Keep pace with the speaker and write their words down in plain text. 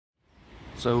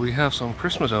So we have some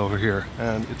Christmas over here,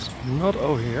 and it's not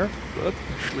over here, but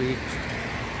actually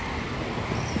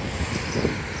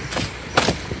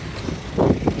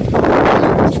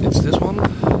it's this one,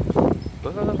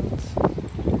 but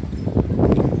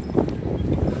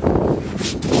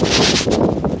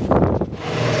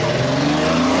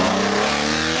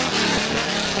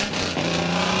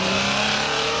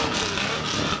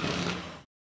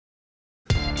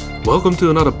welcome to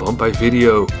another Bombay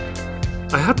video.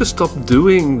 I had to stop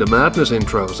doing the madness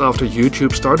intros after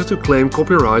YouTube started to claim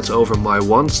copyrights over my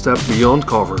One Step Beyond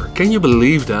cover. Can you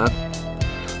believe that?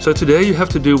 So today you have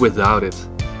to do without it.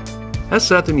 As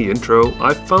said in the intro,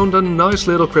 I found a nice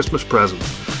little Christmas present.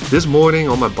 This morning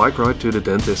on my bike ride to the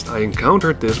dentist I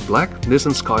encountered this black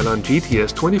Nissan Skyline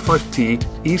GTS 25T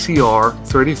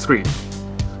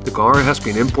ECR33. The car has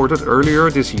been imported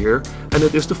earlier this year and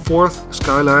it is the fourth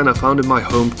Skyline I found in my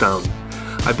hometown.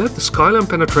 I bet the Skyline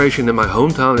penetration in my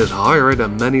hometown is higher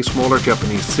than many smaller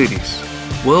Japanese cities.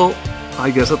 Well,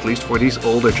 I guess at least for these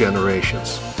older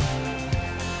generations.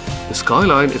 The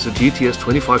Skyline is a GTS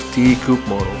 25T coupe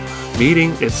model,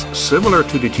 meaning it's similar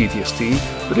to the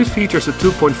GTSt, but it features a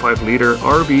 2.5 liter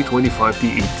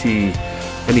RB25DET.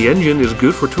 And the engine is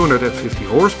good for 250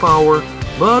 horsepower,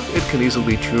 but it can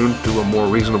easily be tuned to a more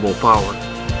reasonable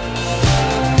power.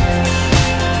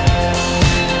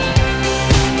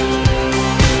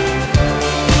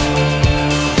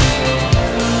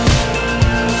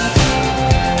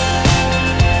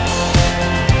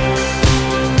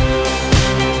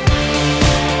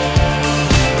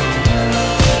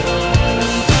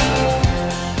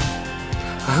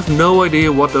 I have no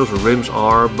idea what those rims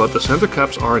are, but the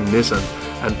centercaps are Nissan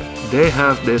and they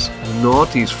have this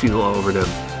naugties feel over them.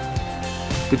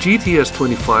 The GTS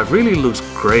 25 really looks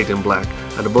great in black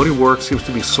and the bodywork seems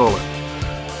to be solid.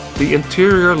 The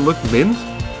interior looked mint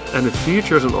and it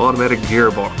features an automatic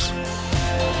gearbox.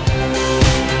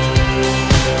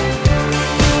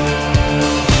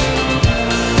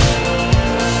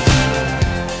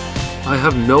 I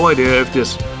have no idea if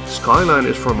this Skyline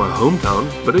is from my hometown,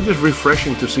 but it is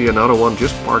refreshing to see another one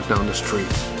just parked down the street.